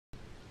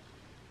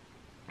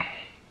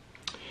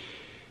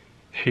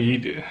Hey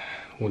there,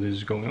 what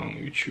is going on,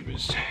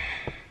 YouTubers?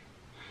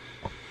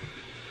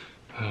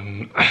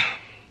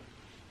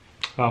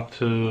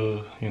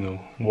 After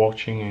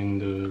watching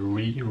and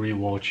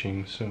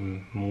re-watching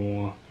some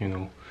more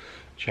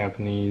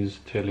Japanese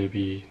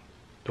television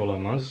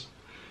dramas,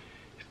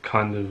 it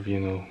kind of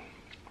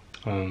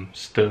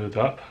stirred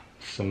up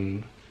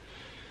some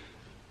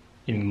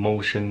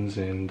emotions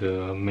and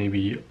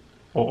maybe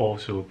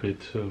also a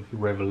bit of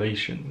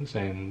revelations,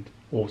 and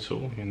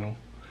also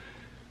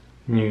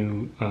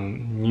new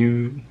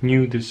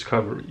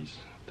discoveries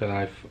that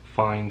I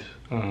find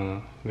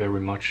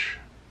very much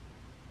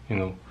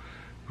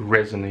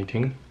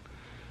resonating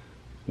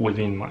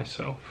within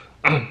myself.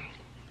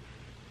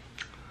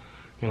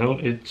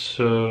 It's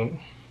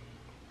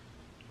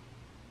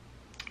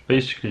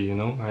basically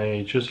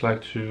I just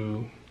like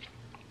to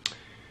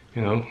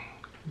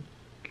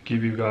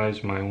give you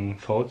guys my own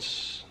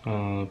thoughts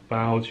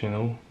about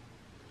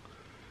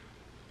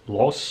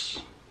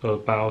loss,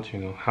 about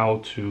how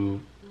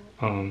to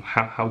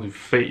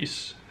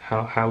face,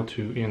 how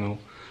to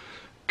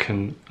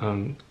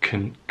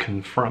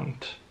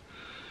confront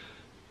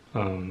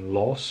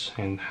loss,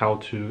 and how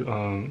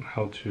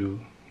to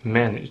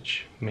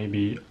manage,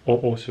 maybe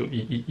also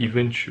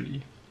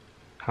eventually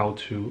how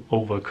to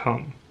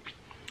overcome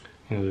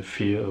the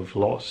fear of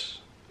loss.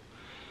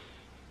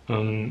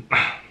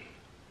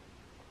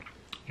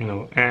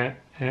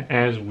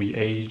 As we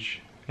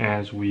age,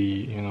 as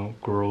we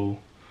grow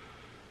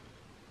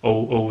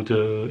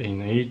older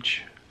in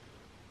age,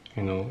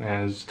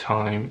 as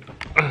time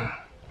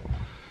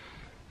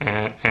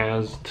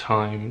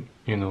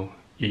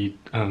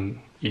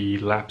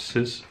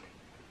elapses,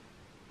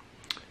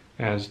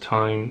 as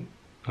time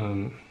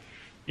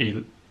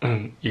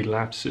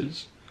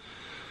elapses,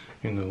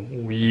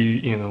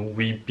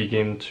 we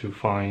begin to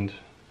find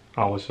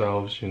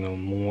ourselves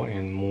more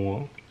and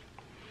more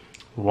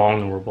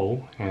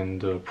vulnerable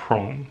and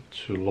prone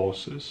to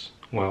losses.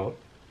 Well,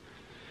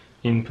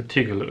 in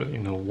particular,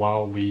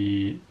 while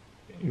we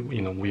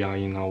are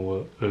in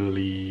our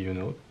early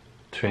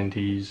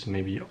 20s,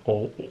 maybe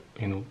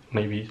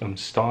maybe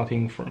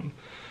starting from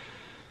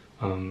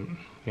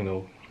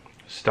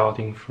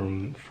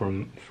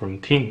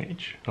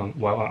teenage,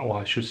 well,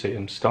 I should say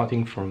I'm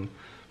starting from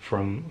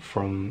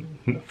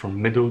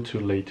middle to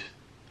late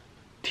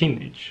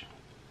teenage,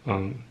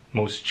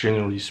 most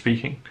generally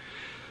speaking.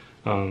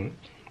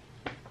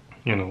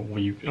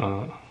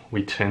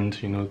 We tend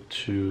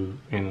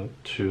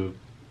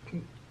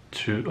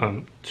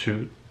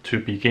to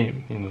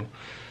begin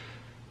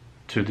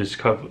to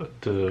discover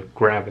the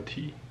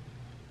gravity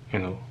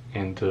and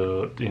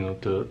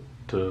the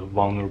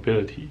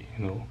vulnerability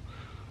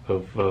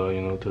of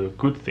the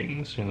good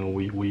things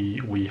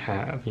we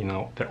have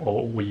that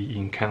all we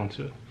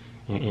encounter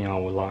in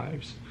our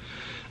lives.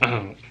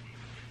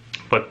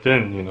 But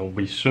then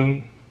we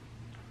soon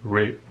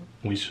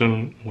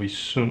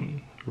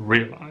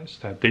realize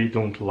that they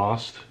don't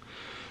last.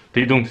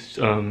 They don't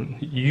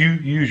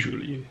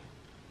usually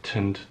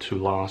tend to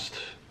last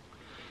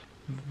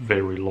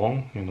very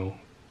long,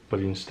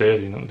 but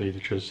instead they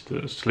just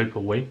slip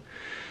away.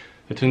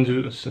 They tend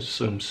to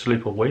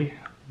slip away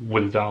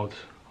without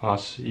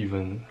us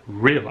even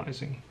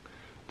realizing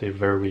their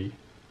very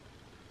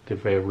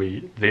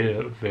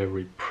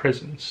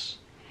presence.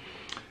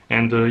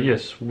 And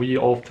yes, we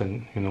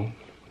often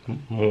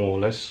more or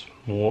less,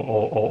 more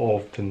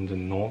often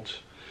than not,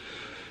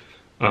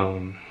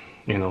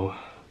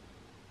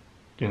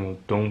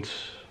 don't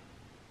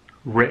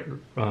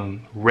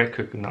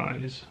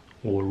recognize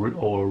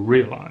or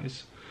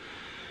realize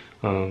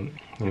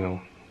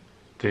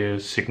their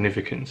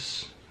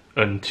significance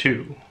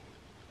until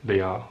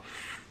they are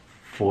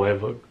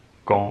forever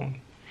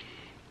gone.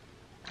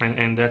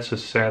 And that's a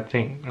sad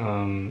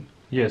thing.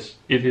 Yes,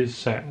 it is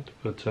sad,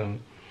 but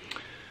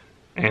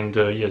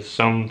yes,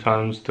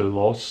 sometimes the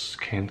loss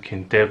can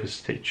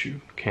devastate you,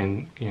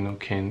 can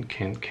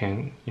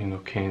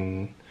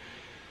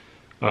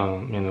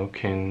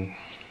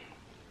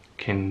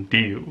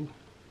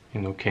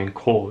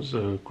cause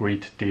a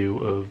great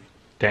deal of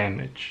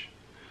damage,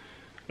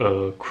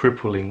 a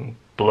crippling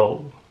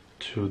blow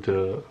to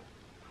the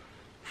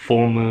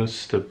former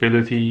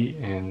stability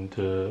and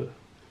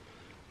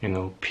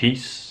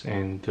peace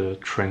and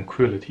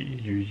tranquility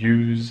you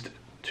used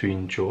to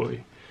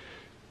enjoy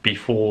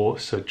before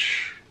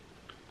such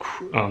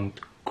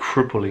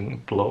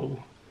crippling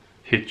blow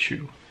hit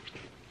you.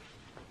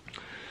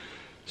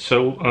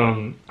 So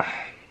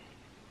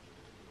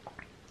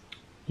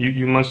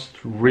you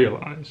must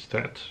realize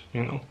that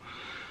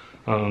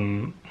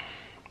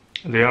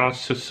there are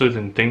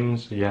certain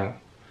things, yeah,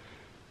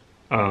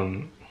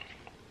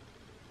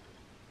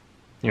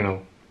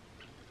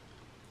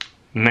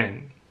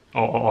 men,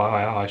 or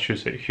I should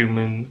say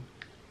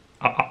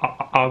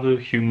other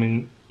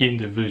human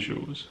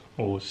individuals,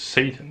 or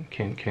Satan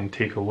can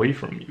take away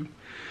from you.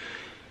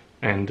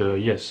 And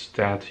yes,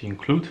 that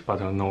include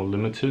but are not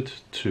limited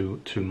to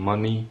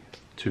money,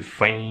 to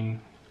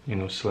fame,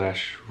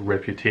 slash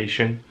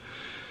reputation,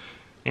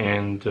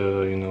 and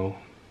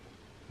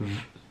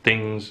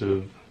things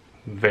of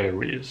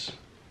various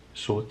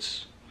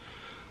sorts,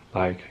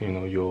 like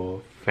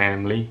your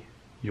family,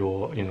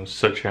 your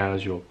such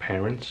as your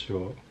parents,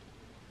 your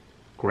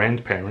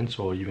grandparents,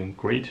 or even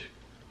great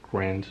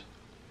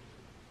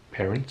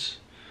grandparents.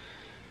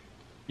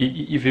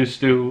 If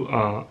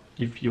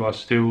you are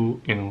still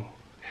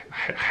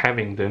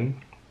having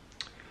them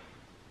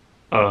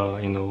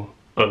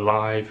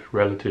alive,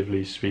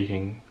 relatively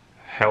speaking,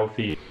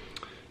 healthy.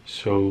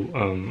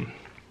 So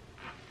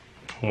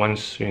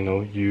once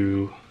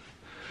you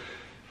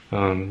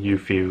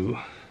feel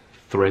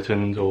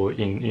threatened or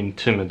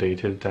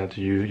intimidated that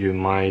you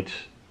might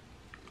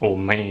or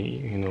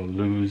may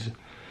lose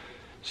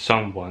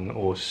someone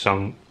or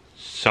something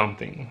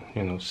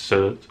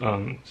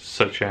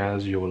such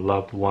as your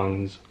loved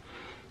ones,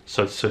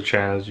 such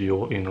as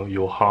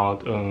your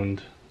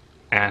hard-earned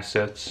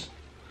assets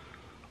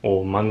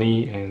or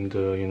money, and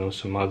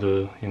some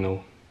other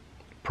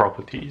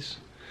properties,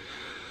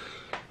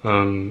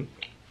 and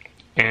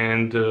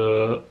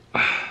I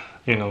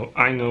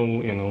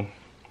know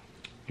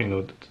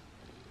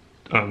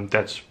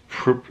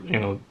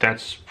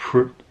that's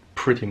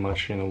pretty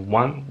much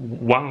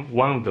one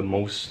of the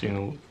most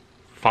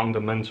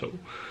fundamental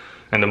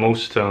and the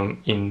most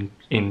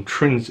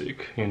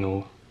intrinsic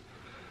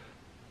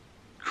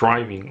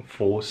driving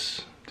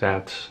forces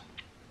that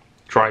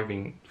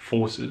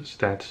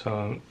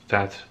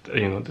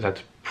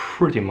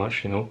pretty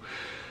much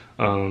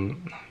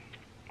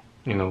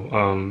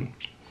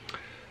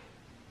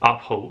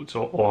upholds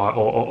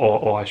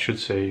or I should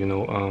say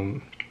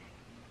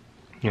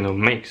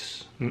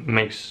makes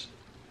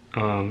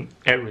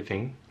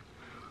everything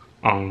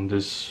on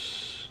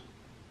this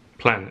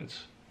planet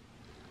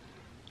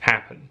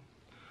happen.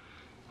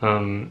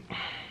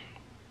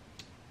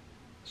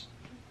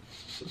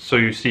 So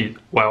you see,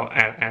 well,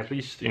 at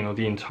least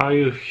the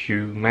entire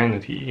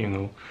humanity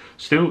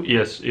still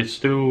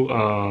still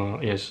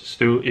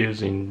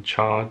is in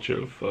charge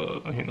of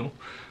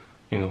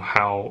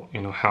how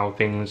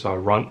things are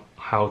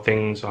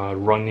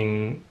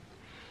running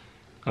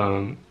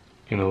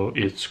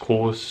its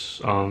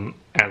course,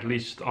 at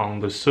least on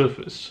the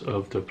surface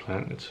of the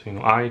planet.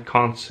 I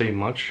can't say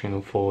much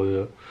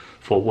for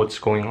what's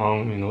going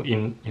on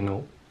in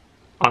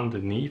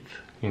underneath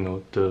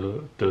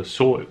the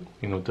soil,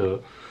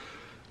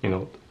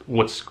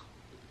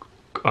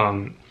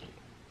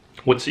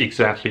 what's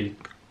exactly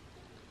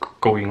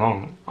going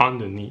on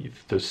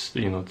underneath this,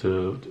 the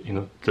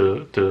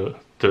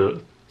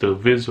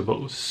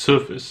visible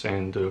surface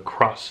and the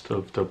crust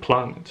of the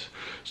planet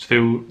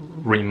still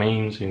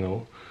remains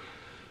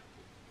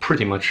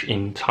pretty much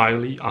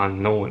entirely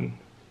unknown,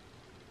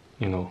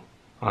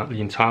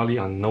 entirely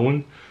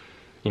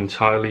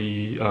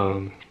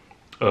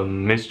a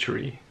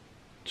mystery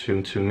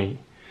to me.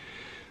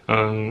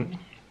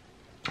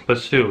 But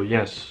still,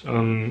 yes,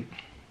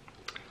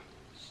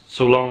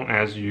 so long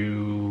as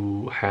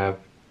you have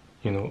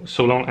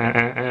so long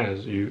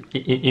as you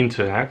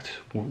interact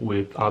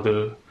with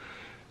other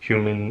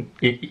human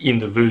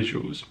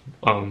individuals,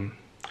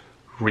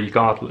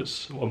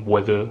 regardless of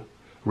whether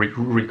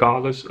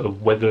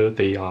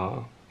they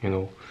are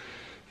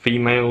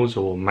females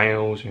or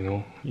males,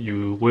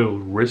 you will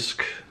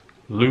risk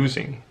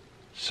losing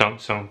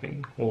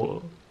something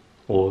or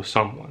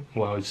someone.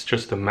 Well, it's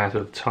just a matter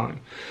of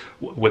time,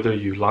 whether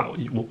you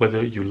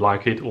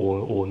like it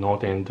or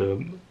not.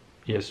 And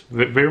yes,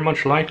 very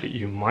much likely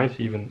you might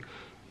even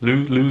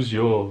lose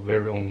your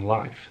very own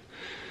life.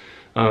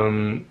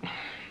 And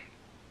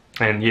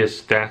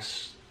yes,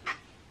 that's,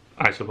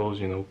 I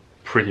suppose,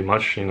 pretty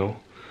much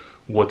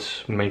what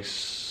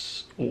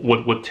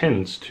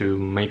tends to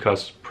make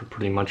us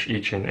pretty much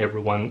each and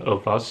every one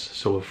of us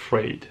so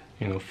afraid.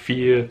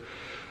 Fear,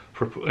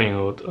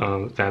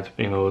 that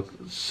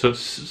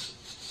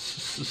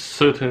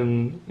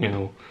certain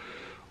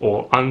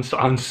or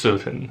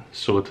uncertain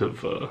sort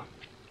of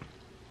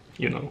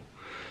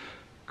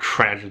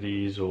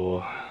tragedies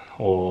or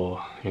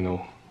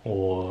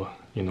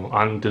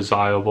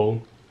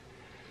undesirable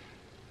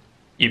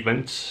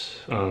events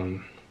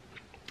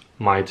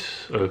might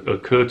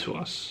occur to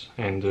us.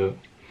 And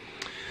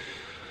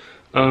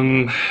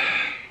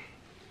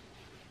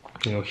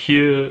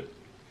here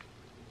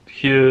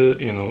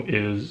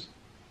is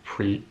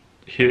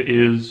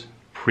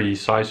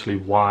precisely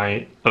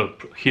why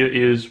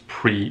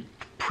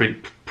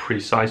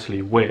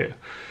precisely where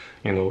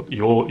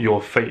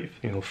your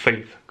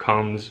faith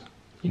comes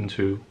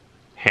into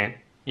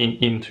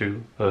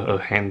a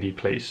handy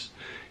place.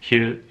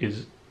 Here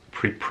is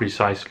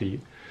precisely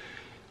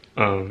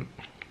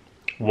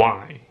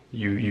why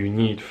you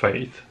need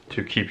faith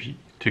to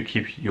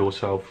keep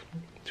yourself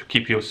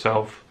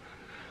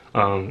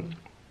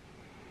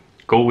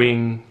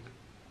going,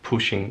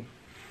 pushing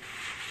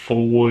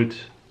forward,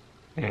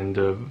 and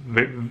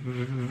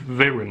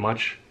very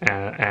much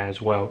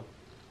as well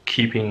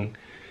keeping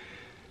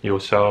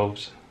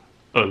yourselves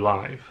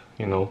alive.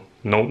 No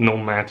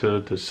matter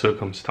the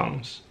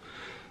circumstance,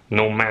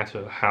 no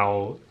matter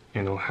how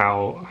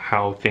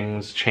how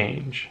things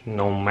change,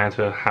 no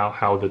matter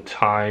how the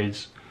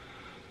tides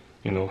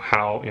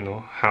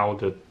how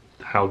the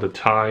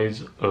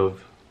ties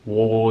of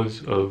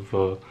wars of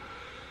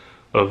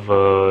of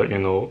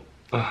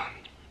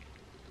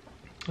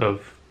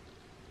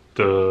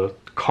the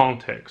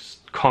contests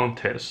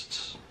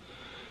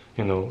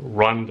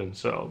run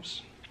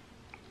themselves.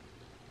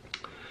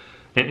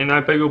 And I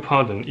beg your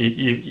pardon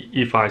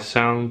if I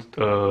sound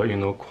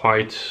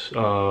quite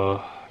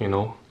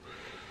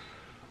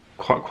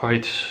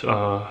quite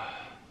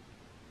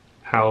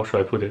how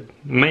should I put it?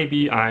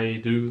 Maybe I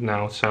do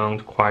now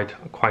sound quite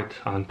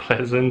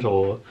unpleasant,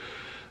 or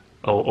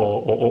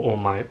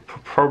my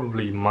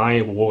probably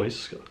my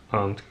voice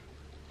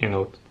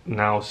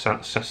now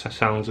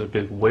sounds a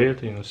bit weird,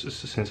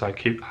 since I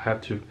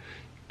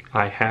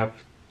have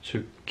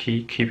to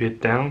keep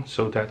it down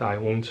so that I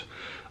won't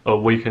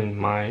awaken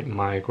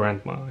my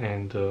grandma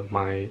and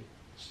my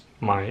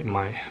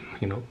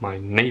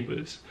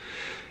neighbors.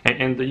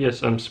 And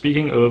yes,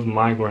 speaking of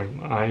my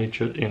grandma, I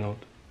just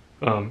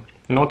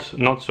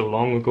not so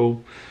long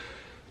ago,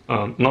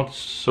 not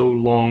so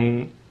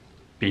long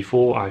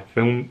before I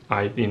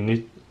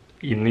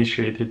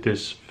initiated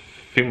this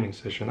filming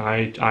session,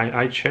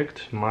 I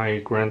checked my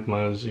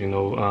grandma's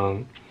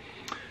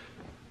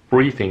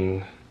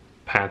breathing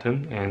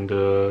pattern, and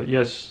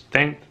yes,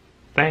 thank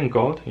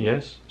God,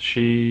 yes,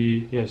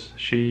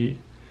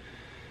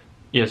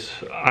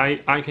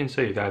 I can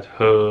say that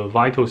her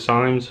vital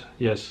signs,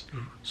 yes,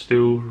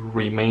 still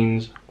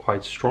remains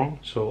quite strong.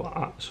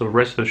 So so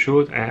rest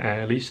assured,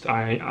 at least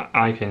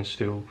I can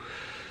still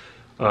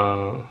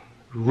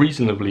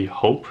reasonably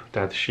hope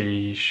that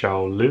she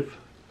shall live,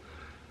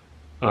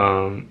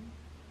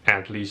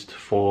 at least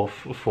for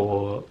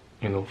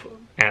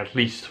at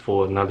least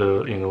for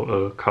another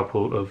a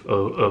couple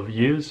of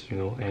years,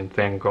 and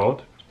thank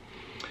God.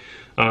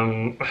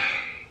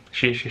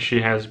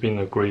 She has been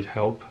a great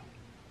help.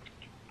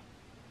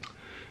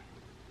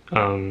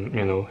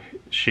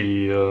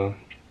 She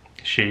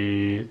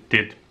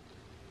did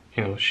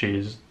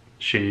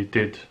she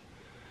did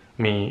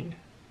me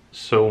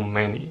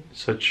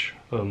such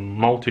a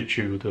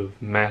multitude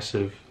of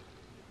massive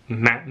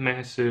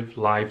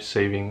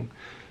life-saving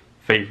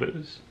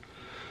favors,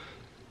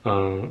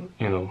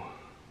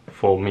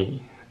 for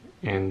me,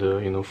 and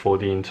for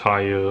the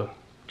entire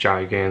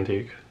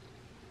gigantic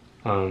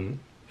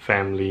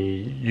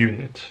family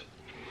unit.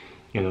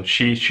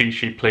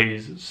 She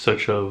plays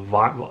such a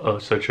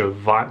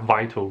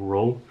vital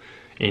role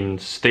in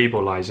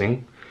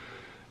stabilizing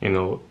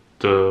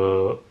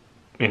the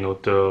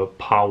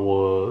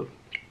power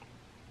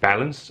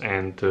balance,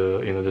 and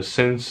the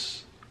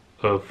sense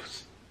of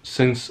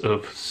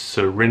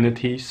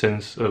serenity,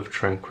 sense of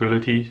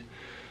tranquility,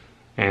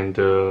 and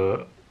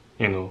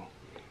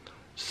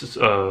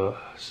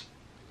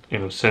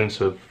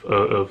sense of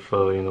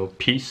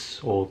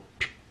peace, or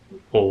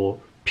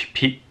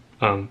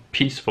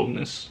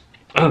peacefulness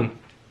of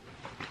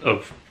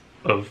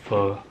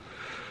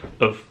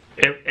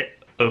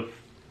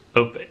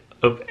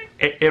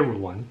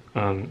everyone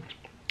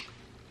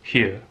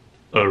here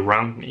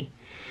around me.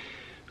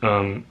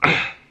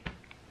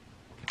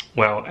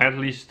 Well, at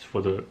least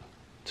for the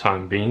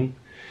time being,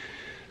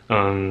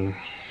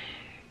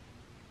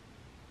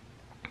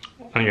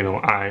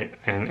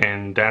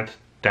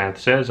 that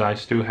says I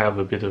still have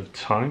a bit of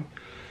time,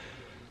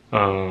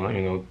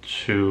 to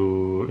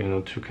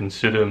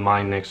consider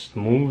my next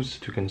moves,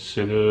 to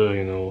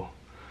consider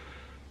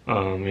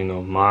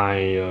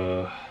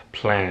my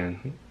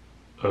plan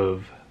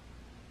of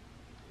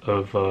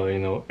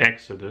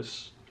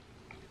exodus,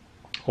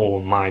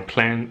 or my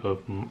plan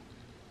of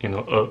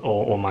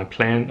or my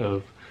plan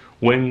of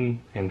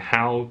when and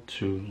how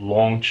to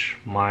launch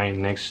my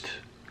next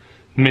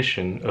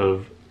mission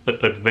of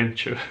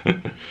adventure.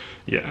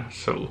 Yeah,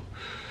 so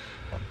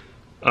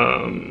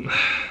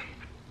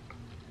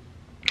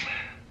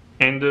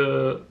and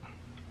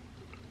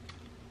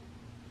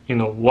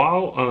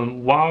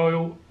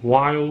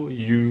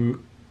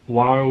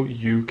while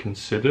you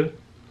consider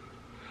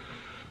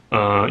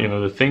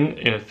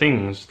the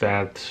things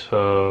that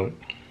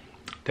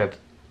that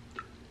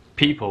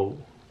people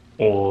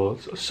or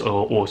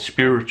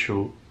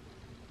spiritual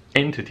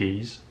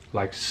entities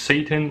like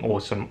Satan or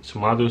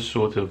some other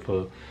sort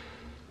of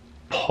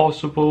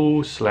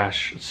possible /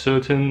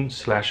 certain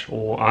 /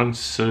 or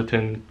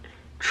uncertain,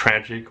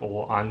 tragic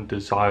or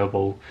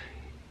undesirable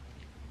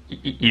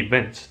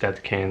events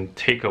that can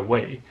take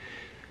away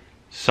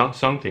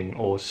something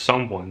or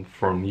someone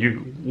from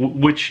you,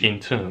 which in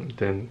turn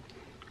then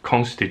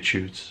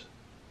constitutes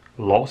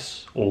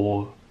loss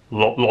or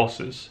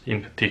losses,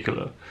 in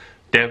particular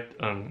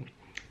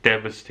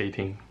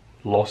devastating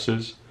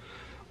losses.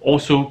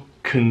 Also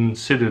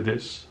consider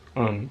this: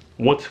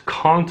 what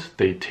can't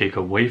they take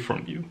away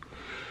from you?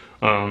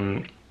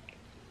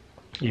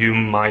 You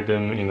might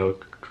then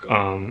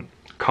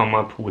come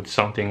up with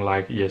something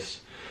like,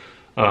 yes,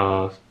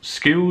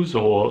 skills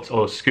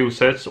or skill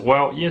sets.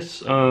 Well,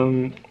 yes,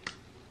 well,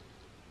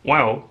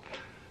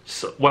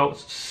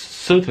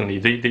 certainly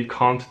they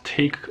can't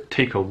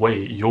take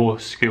away your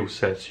skill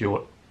sets,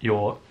 your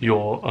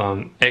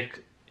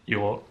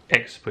your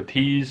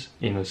expertise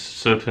in a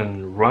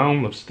certain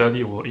realm of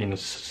study or in a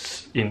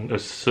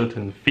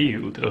certain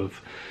field of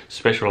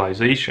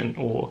specialization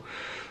or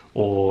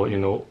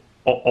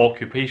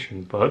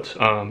occupation. But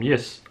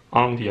yes,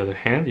 on the other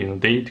hand,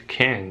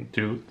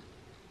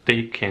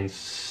 they can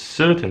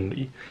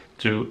certainly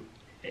do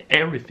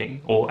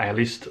everything, or at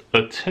least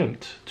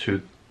attempt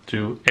to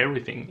do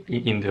everything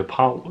in their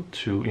power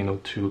to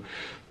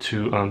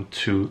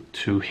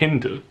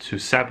hinder, to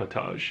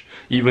sabotage,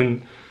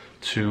 even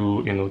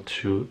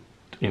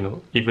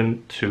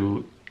even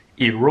to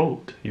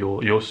erode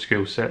your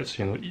skill sets,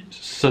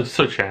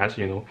 such as,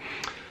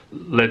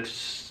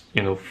 let's,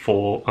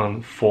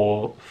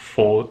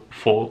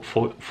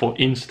 for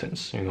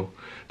instance,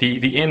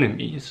 the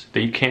enemies,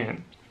 they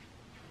can,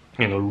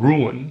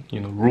 ruin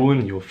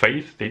your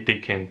faith. They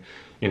can,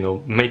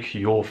 make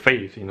your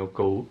faith,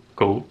 go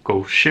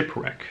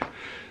shipwreck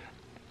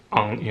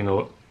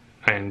on,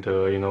 and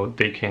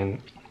they can,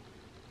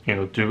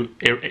 do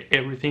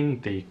everything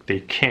they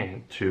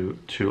can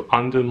to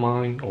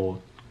undermine or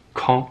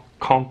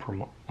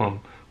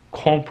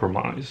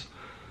compromise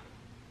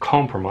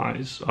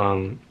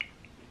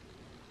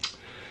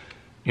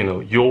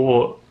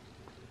your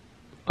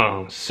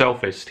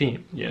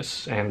self-esteem.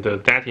 Yes, and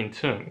that in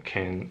turn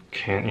can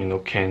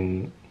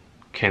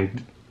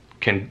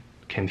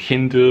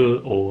hinder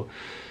or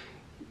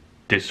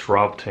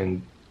disrupt,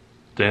 and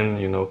then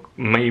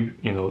maybe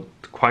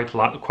quite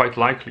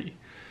likely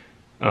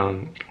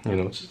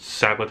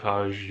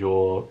sabotage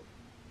your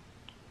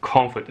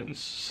confidence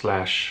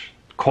slash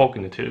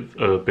cognitive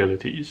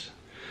abilities.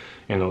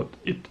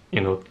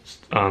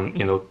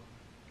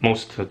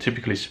 Most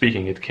typically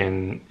speaking, it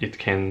can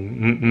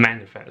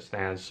manifest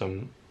as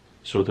some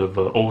sort of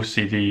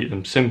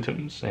OCD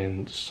symptoms,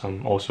 and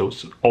also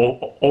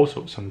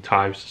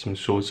sometimes some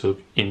sorts of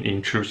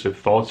intrusive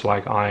thoughts,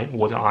 like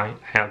what I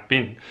have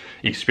been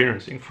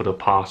experiencing for the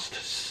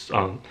past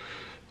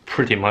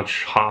pretty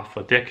much half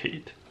a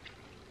decade.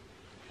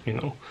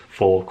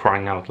 For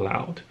crying out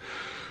loud.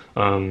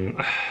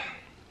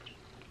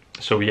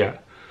 So yeah.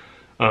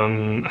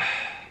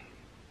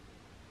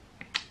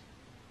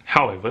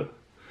 However,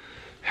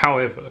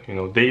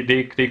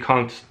 they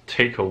can't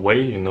take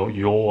away,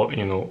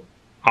 your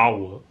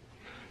our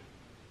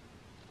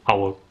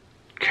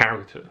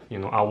character,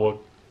 our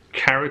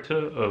character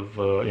of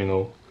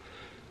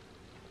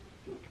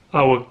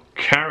our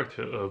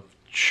character of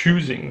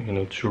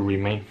choosing, to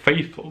remain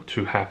faithful,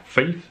 to have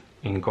faith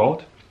in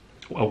God,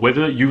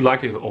 whether you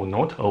like it or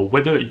not, or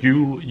whether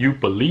you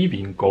believe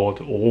in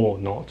God or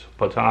not.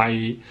 But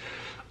I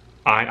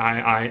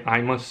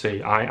must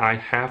say, I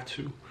have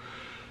to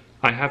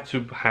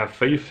have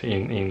faith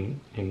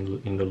in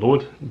the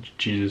Lord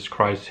Jesus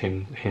Christ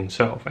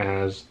himself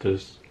as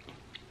the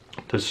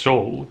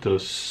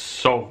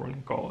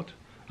sovereign God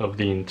of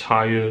the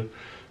entire,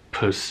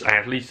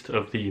 at least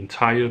of the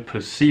entire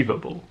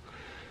perceivable,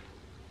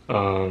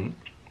 and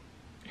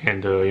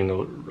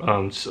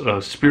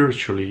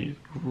spiritually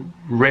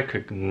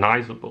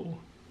recognizable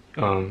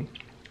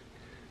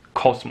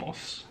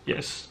cosmos.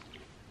 Yes.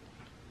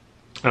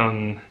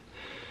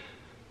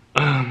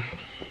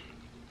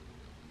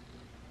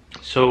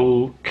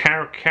 So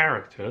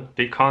character,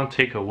 they can't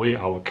take away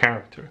our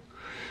character.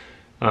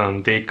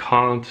 They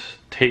can't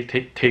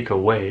take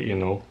away,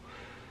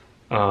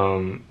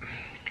 our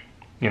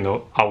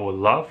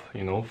love,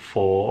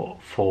 for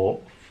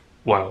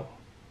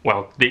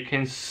well, they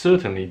can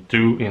certainly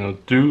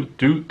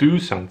do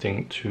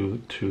something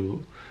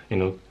to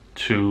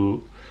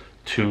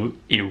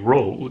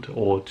erode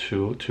or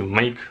to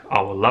make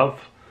our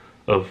love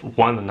of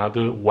one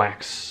another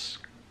wax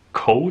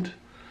cold,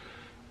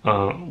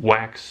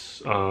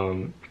 wax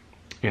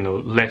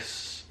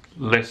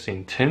less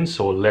intense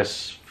or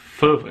less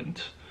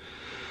fervent,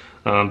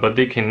 but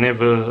they can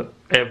never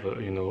ever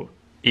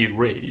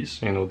erase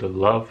the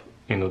love,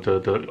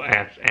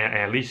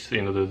 at least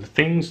the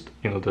things,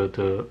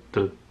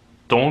 the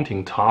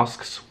daunting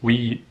tasks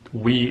we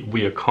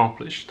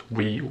accomplished,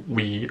 we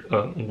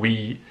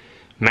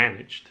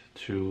managed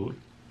to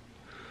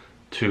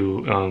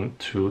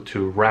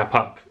wrap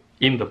up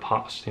in the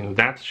past.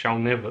 That shall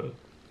never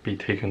be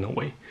taken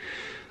away.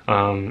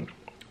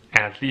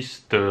 At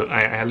least the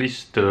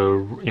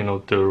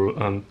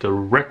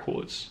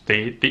records,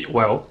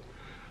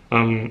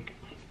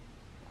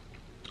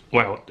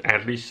 well,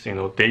 at least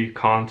they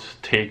can't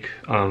take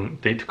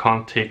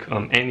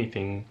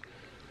anything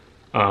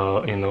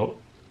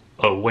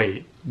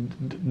away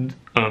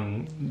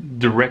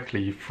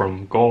directly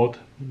from God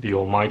the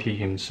Almighty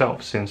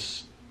himself,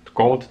 since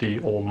God the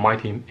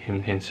Almighty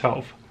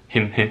himself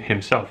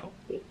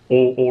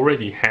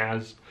already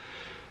has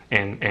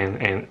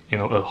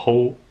a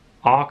whole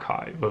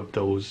archive of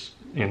those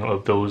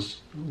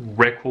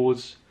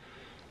records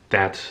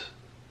that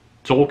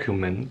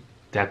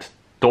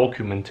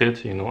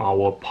documented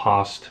our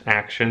past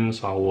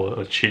actions, our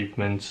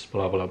achievements,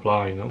 blah blah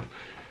blah.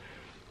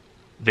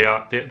 They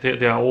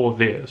are all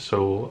there.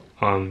 So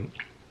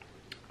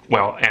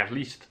well, at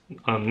least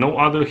no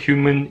other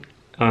human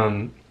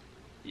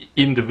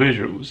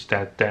individuals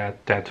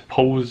that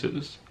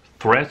poses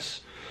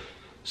threats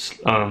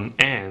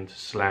and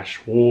slash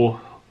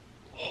war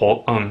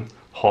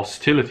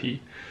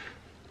hostility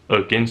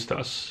against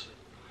us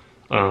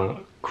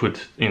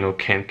could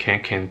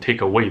can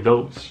take away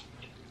those,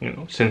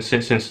 since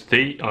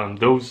they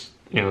those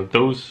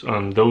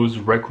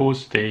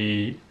records,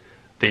 they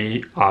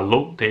are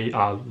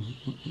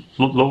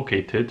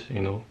located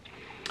in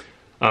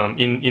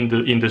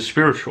the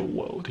spiritual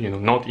world,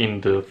 not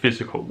in the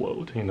physical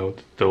world,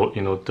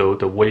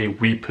 the way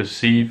we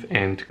perceive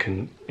and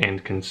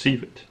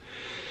conceive it.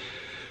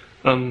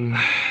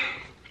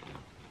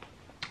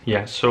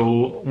 Yeah,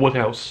 so what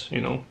else,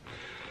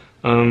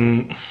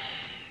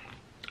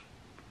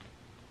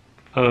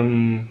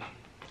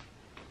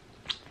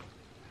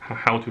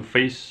 how to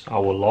face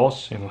our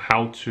loss,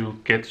 how to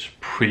get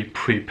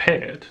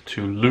prepared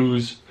to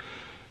lose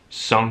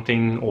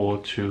something, or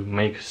to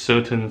make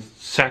certain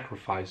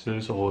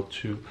sacrifices, or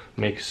to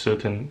make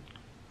certain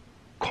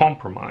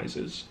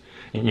compromises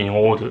in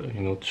order,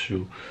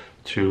 to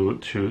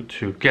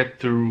get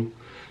through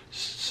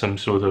some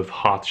sort of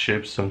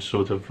hardship, some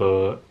sort of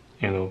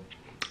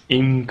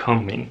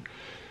incoming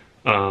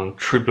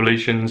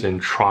tribulations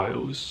and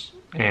trials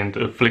and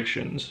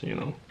afflictions.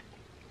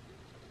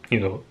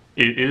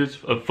 It is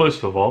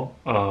first of all,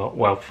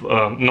 not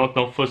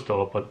first of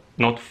all, but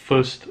not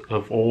first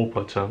of all,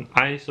 but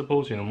I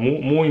suppose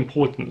more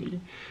importantly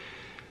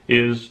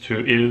is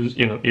to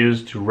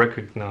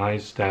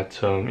recognize that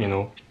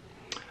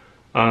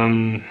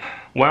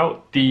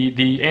well,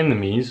 the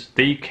enemies,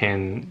 they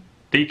can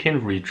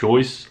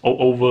rejoice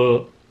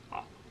over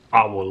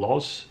our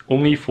loss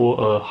only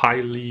for a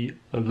highly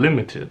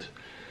limited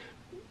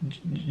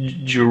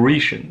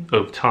duration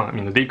of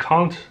time. They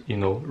can't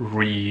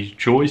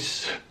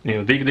rejoice,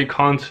 they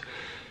can't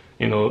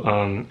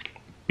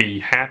be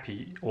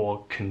happy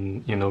or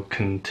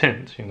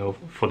content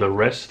for the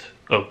rest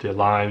of their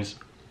lives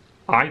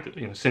either,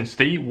 since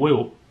they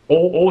will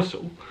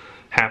also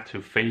have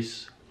to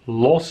face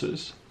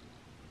losses,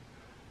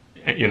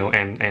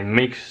 and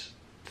make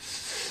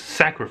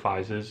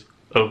sacrifices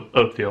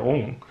of their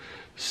own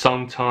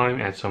sometime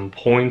at some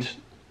point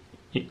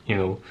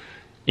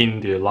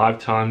in their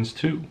lifetimes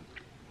too.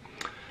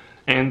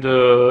 And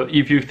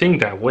if you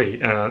think that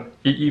way,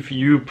 if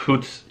you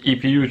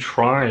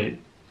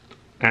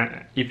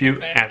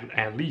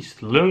at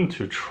least learn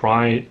to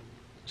try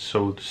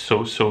so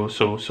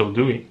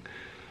doing,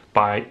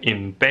 by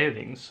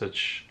embedding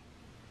such,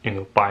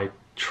 by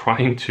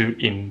trying to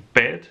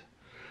embed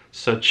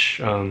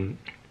such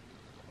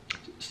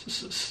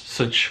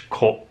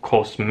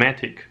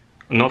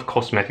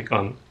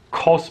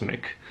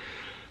cosmic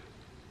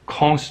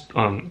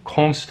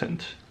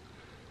constant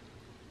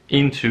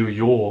into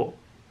your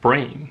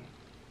brain,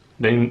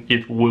 then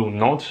it will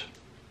not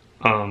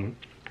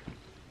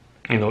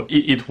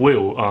it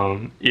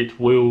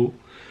will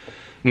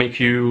make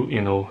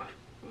you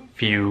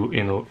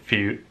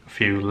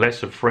feel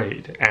less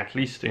afraid, at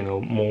least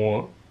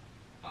more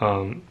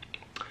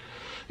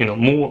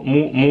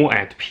more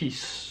at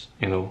peace,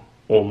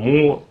 or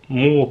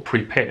more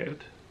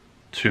prepared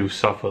to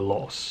suffer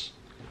loss.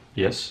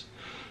 Yes,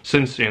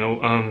 since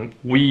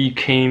we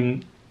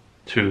came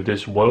to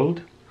this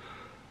world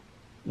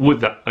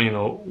with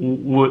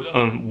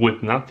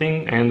with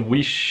nothing, and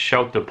we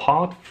shall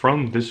depart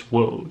from this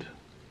world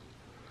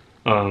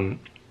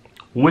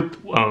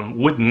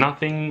with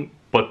nothing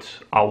but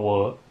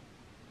our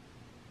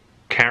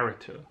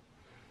character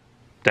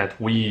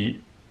that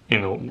we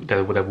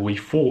that we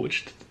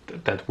forged,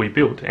 that we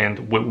built,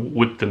 and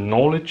with the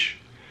knowledge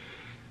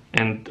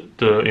and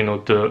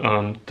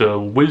the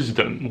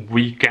wisdom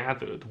we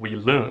gathered, we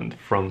learned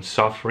from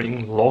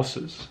suffering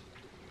losses,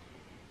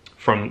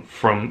 from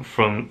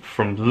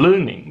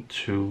learning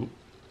to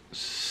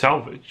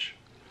salvage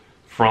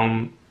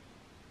from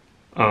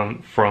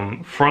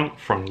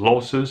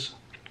losses,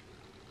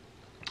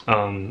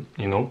 from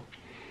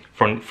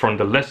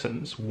the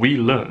lessons we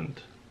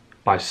learned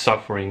by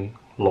suffering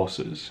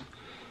losses,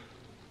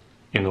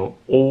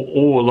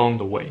 all along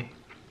the way.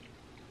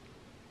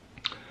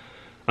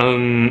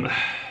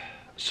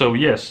 So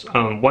yes,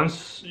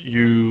 once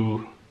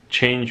you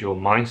change your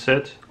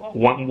mindset,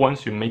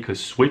 once you make a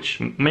switch,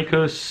 make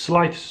a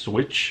slight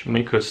switch,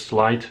 make a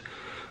slight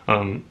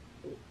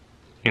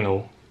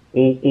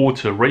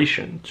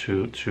alteration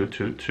to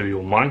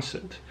your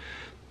mindset,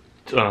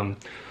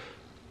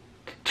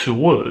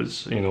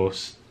 towards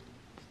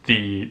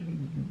the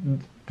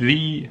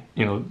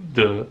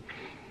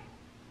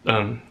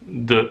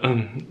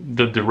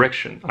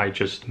direction I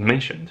just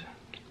mentioned,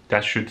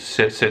 that should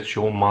set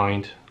your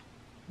mind,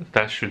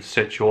 that should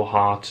set your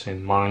hearts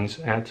and minds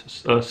at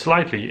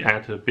slightly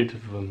at a bit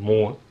of a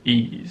more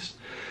ease,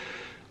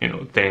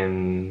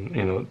 than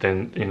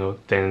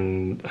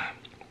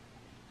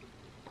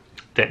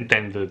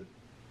the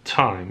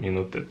time,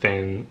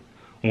 then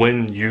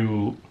when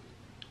you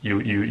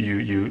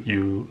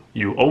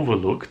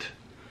overlooked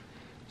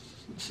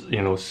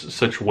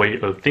such way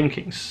of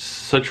thinking,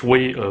 such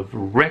way of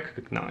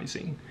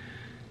recognizing,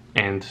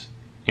 and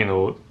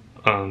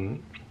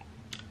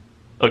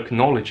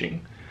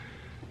acknowledging,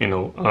 you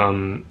know,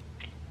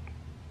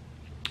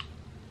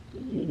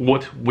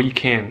 what we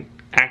can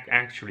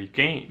actually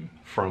gain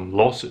from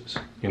losses.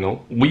 You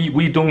know,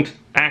 we don't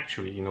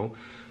actually, you know,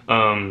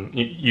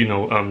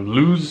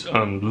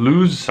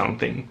 lose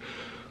something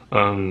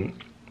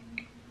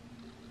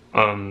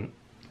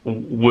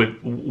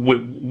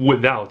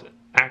without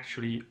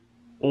actually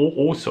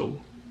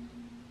also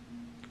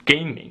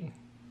gaining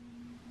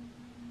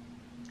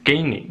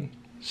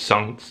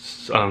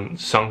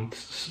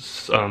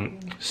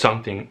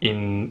something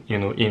in, you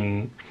know,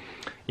 in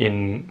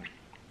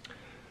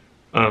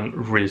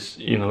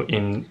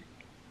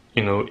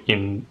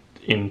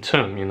in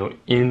turn, you know,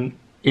 in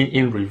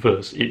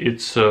reverse.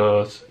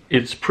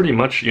 It's pretty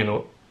much, you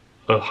know,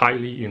 a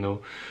highly, you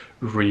know,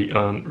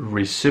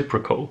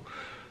 reciprocal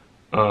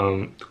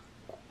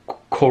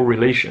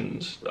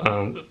correlations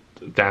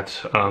that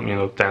you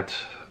know,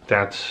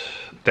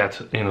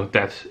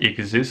 that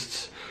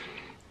exists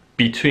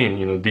between,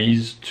 you know,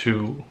 these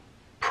two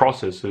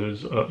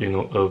processes, you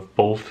know, of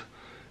both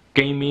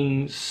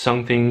gaining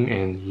something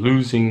and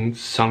losing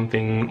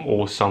something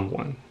or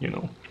someone, you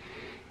know.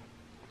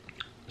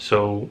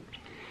 So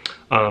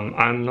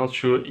I'm not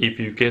sure if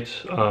you get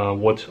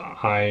what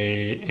I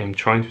am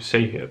trying to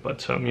say here,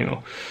 but you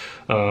know,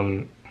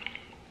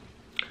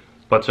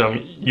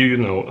 you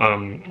know,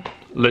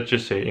 let's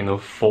just say, you know,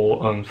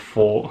 for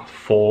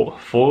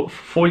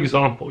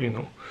example, you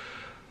know,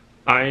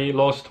 I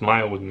lost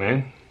my old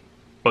man,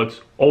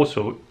 but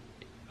also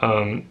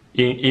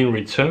in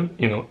return,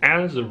 you know,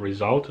 as a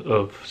result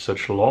of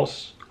such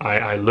loss,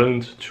 I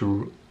learned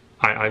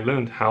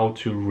how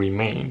to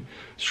remain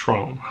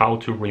strong, how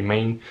to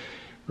remain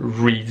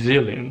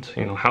resilient,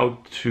 you know, how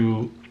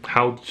to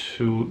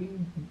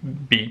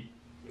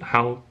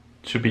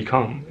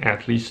become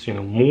at least, you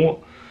know,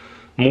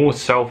 more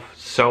self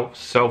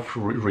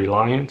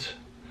reliant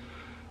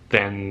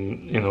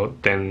than, you know,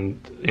 than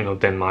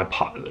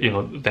myself, you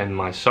know,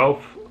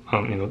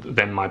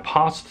 than my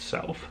past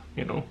self,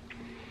 you know,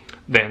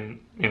 then,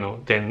 you know,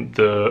 then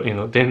the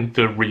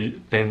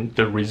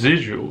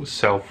residual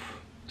self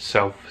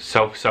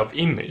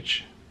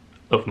image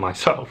of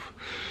myself.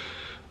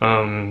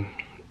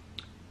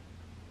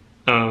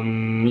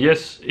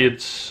 Yes,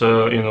 it's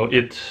you know,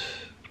 it's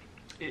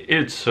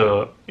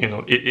you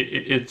know,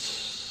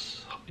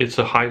 it's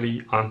a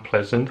highly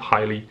unpleasant,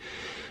 highly,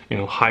 you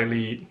know,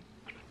 highly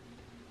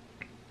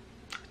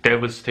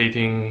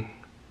devastating,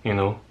 you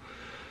know,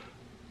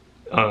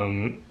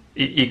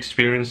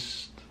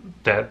 experience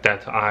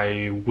that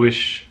I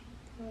wish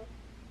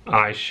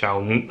I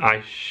shall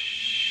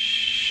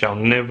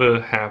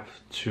never have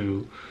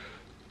to,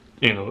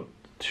 you know,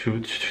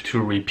 to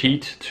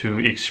repeat, to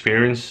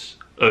experience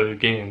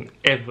again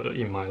ever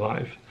in my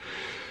life.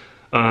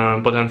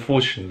 But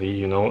unfortunately,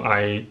 you know,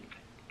 I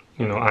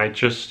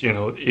just, you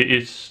know,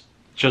 it's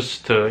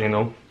just you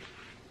know,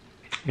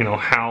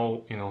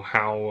 how you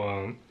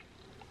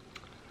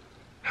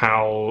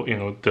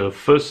know, the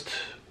first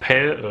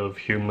pair of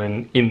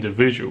human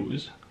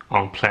individuals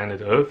on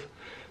planet Earth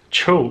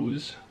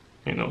chose,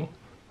 you know,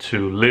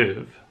 to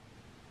live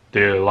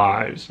their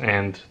lives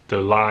and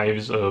the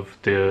lives of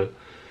their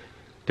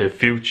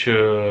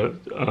future,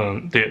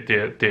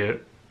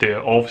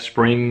 their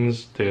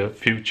offsprings, their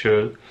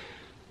future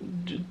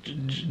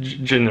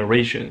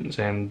generations,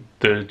 and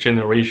the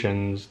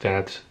generations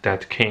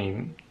that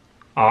came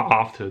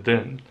after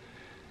them,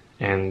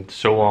 and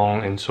so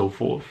on and so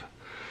forth.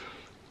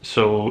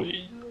 So,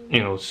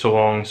 you know, so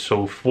on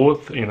so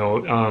forth, you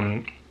know,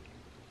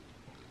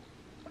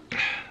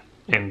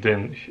 and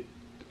then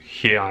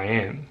here I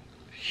am,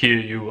 here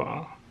you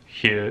are,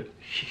 here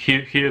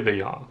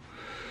they are,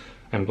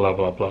 and blah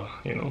blah blah,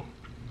 you know.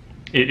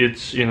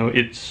 It's you know,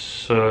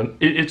 it's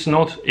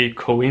not a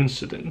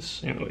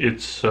coincidence, you know.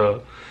 It's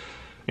you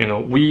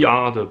know, we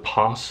are the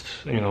past,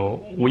 you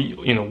know, we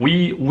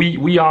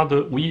are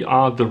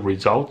the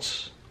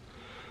results.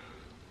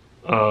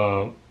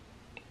 Well,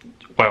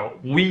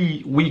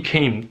 we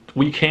came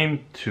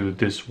to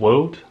this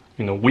world,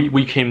 you know,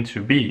 we came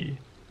to be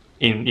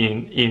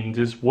in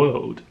this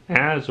world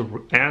as a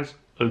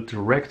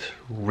direct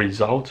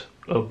result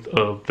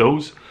of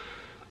those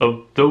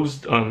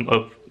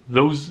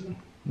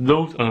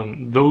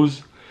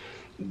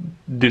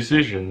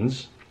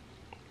decisions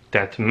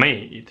that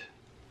made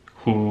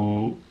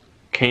who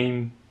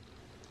came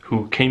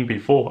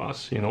before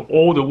us, you know,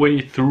 all the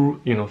way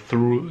through, you know,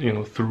 through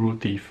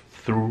the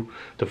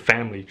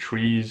family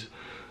trees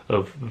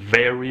of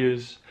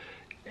various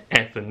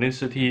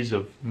ethnicities,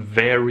 of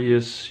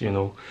various, you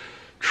know,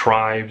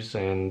 tribes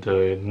and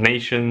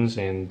nations,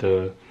 and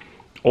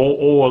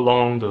all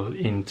along the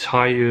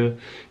entire,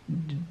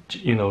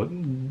 you know,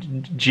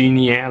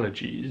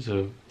 genealogies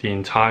of the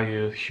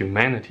entire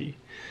humanity.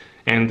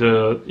 And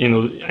you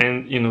know,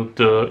 and you know,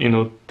 the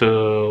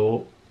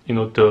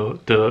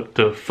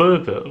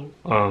further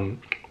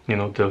you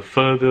know, the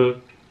further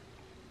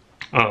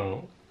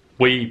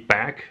way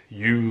back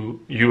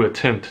you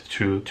attempt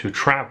to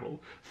travel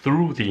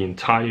through the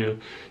entire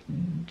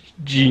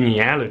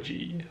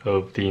genealogy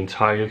of the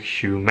entire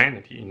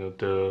humanity.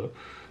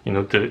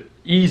 The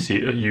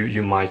easier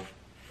you might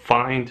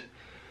find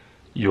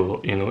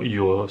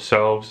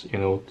yourselves,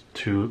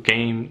 to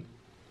gain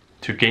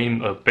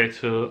a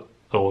better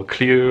or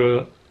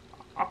clearer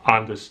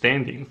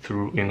understanding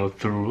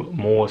through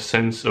more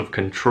sense of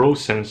control,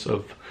 sense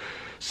of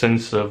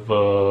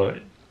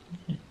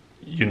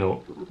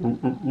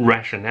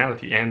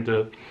rationality,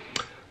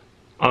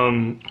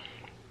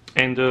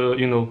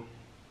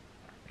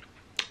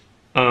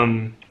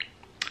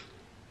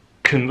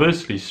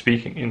 conversely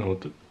speaking,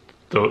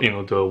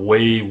 the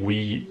way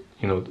we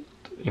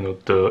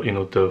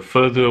the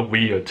further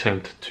we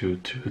attempt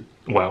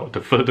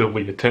the further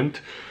we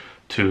attempt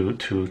to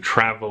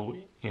travel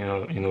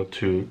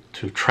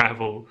to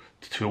travel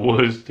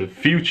towards the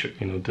future,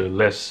 the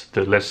less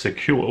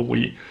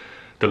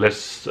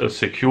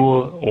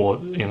secure, or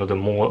the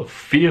more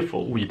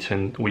fearful we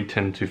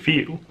tend to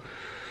feel,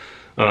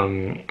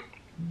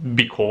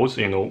 because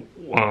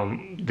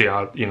there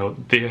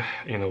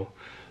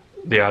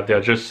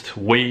are just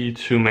way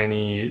too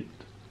many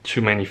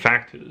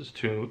factors,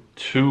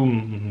 too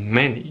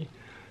many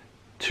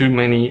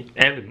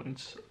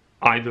elements,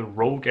 either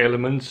rogue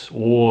elements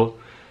or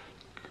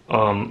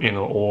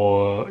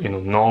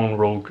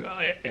non-rogue,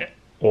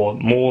 or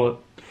more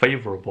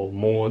favorable,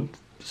 more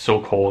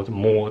so-called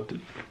more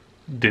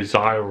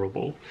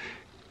desirable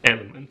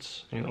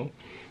elements.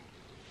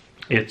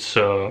 It's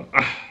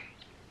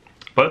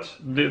but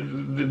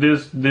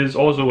there's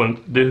also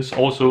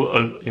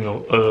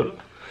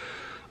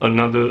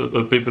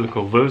another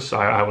biblical verse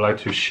I would like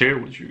to share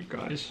with you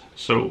guys.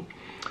 So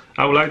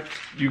I would like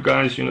you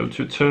guys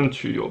to turn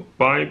to your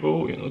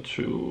Bible,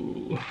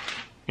 to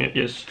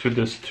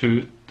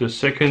the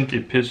second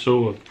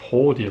epistle of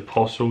Paul the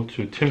Apostle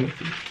to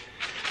Timothy,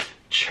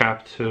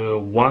 chapter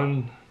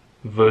 1,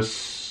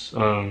 verses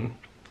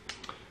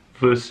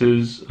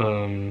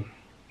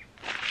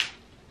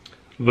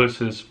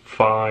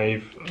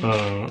 5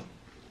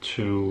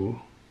 to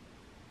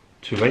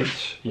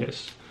 8.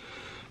 Yes,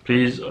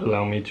 please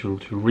allow me to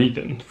read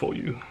them for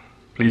you.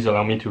 Please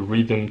allow me to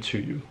read them to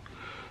you.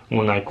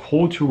 When I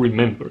call to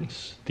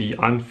remembrance the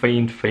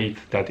unfeigned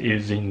faith that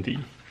is in thee,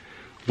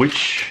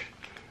 which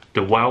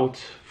dwelt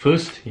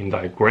first in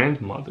thy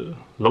grandmother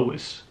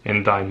Lois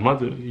and thy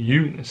mother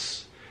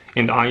Eunice,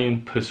 and I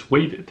am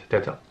persuaded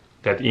that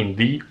in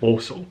thee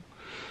also.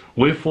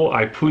 Wherefore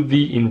I put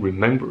thee in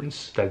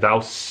remembrance, that thou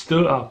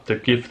stir up the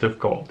gift of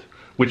God,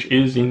 which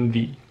is in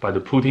thee, by the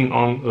putting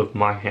on of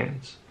my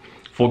hands.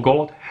 For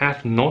God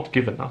hath not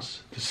given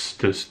us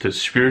the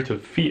spirit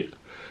of fear,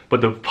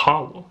 but of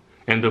power,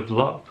 and of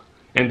love,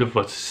 and of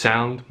a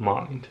sound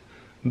mind.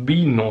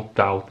 Be not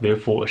thou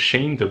therefore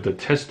ashamed of the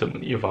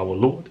testimony of our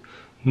Lord,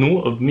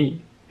 nor of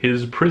me,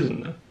 his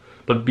prisoner,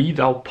 but be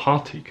thou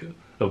partaker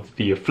of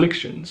the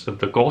afflictions of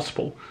the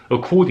gospel,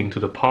 according to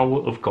the power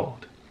of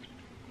God.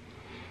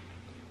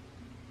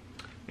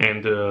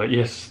 And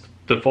yes,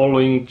 the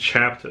following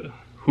chapter,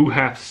 who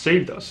hath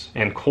saved us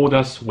and called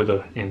us with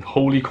an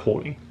holy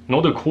calling,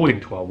 not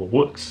according to our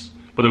works,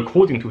 but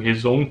according to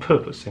his own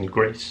purpose and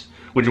grace,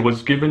 which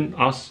was given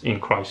us in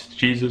Christ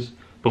Jesus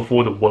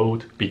before the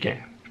world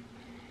began.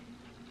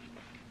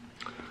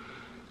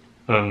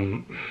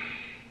 And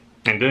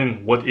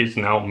then what is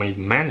now made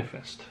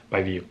manifest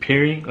by the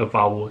appearing of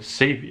our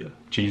Saviour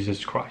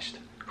Jesus Christ,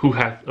 who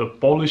hath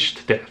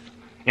abolished death,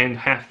 and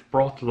hath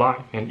brought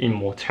life and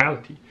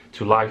immortality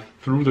to life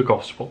through the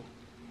gospel.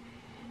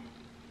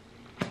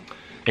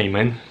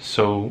 Amen.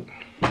 So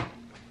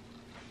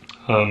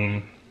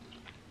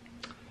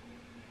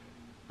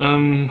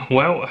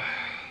well,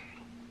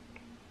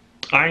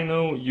 I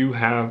know you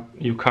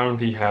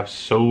currently have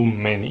so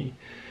many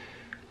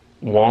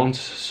wants,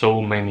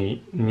 so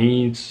many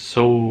needs,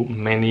 so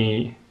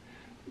many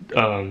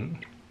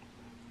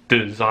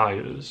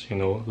desires,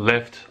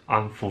 left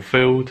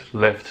unfulfilled,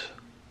 left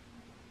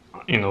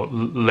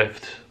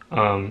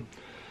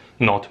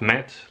not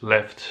met,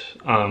 left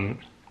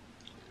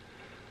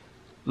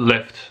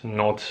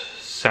not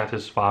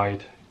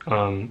satisfied.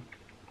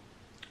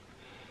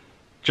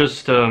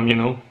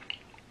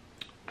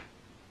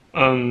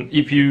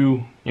 If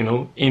you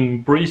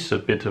embrace a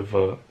bit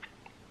of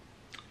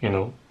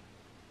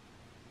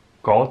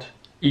God,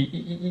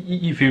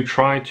 if you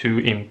try to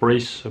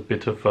embrace a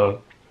bit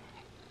of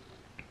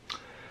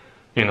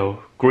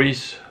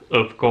grace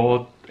of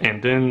God,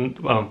 and then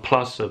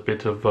plus a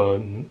bit of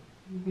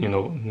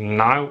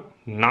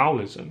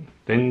nihilism,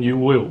 then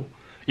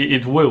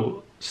it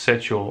will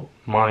set your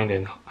mind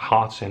and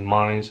hearts and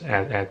minds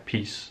at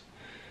peace,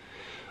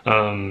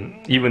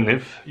 even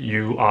if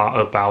you are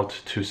about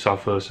to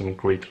suffer some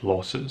great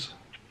losses.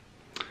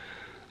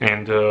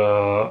 And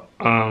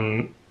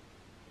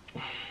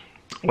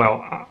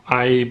well,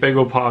 I beg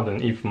your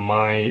pardon if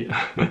my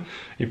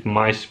if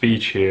my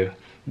speech here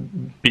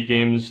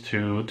begins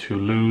to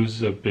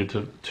lose a bit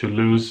of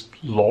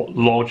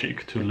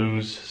logic, to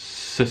lose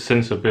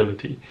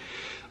sensibility.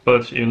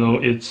 But you know,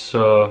 it's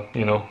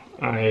you know,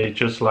 I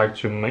just like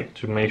to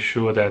make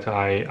sure that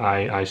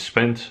I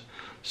spent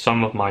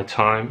some of my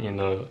time in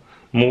a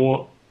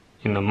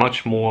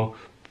much more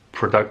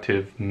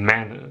productive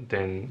manner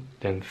than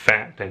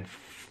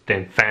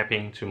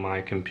fapping to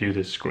my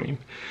computer screen,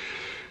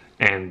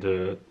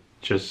 and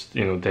just,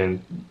 you know,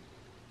 then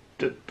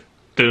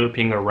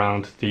derping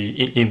around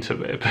the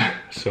interweb.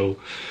 So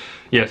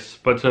yes,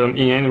 but in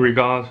any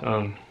regard,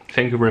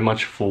 thank you very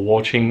much for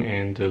watching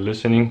and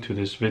listening to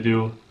this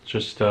video.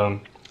 Just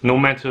no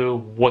matter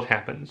what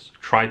happens,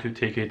 try to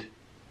take it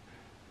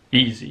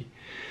easy.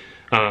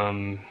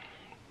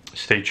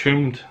 Stay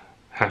tuned,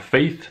 have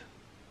faith,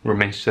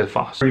 remain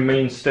steadfast.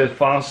 Remain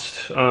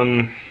steadfast.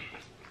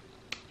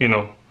 You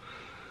know,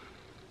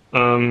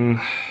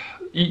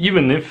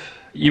 even if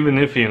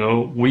you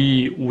know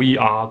we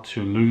are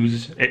to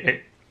lose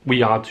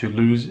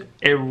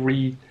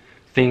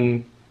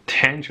everything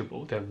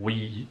tangible that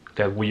we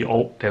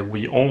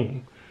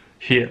own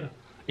here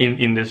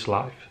in this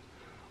life.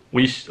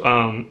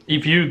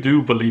 If you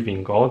do believe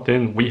in God,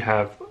 then we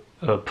have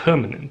a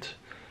permanent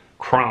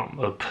crown,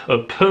 a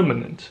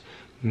permanent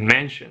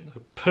mansion, a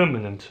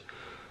permanent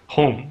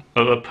home,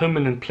 a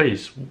permanent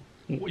place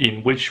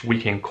in which we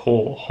can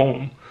call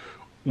home,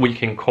 we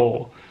can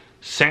call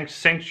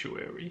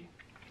sanctuary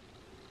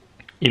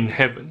in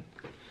heaven.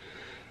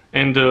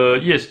 And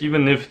yes,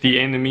 even if the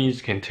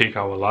enemies can take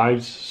our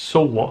lives,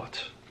 so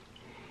what?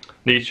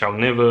 They shall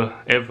never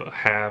ever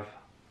have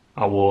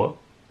our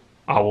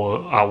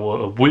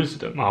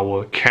wisdom,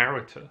 our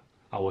character,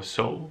 our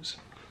souls.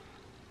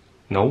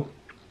 No.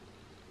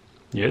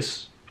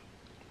 Yes.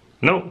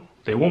 No,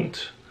 they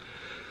won't.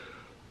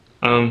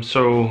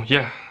 So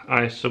yeah,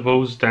 I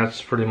suppose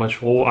that's pretty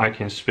much all I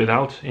can spit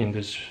out in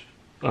this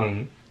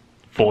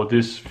for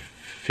this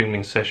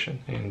filming session.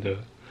 And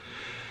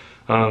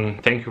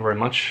thank you very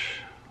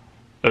much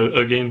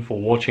again for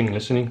watching,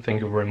 listening.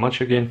 Thank you very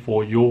much again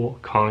for your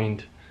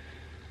kind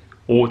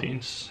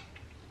audience.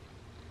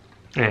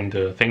 And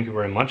thank you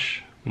very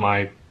much,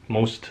 my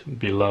most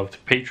beloved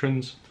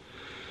patrons.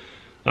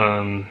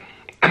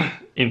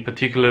 In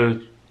particular,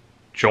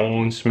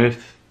 John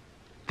Smith,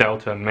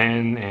 Delta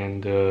Man,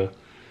 and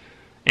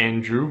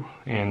Andrew,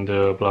 and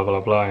blah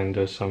blah blah,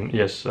 and some,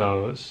 yes,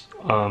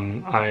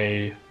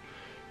 I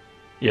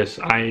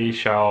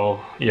shall,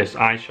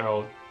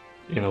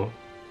 you know,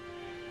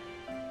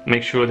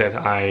 make sure that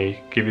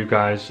I give you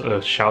guys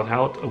a shout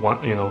out,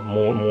 you know,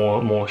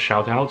 more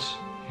shout outs,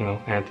 you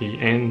know, at the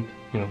end,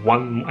 you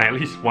know, at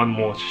least one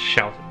more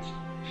shout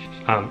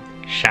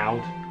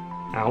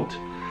out,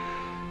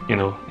 you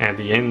know, at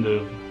the end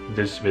of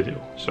this video.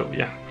 So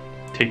yeah,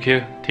 take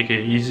care, take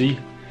it easy,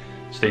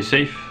 stay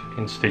safe,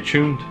 and stay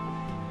tuned,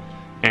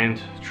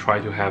 and try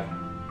to have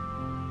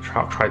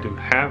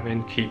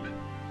and keep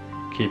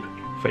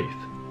faith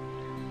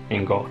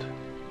in God.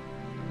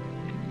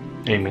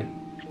 Amen.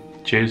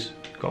 Cheers.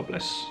 God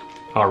bless.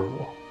 Au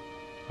revoir.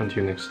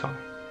 Until next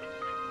time.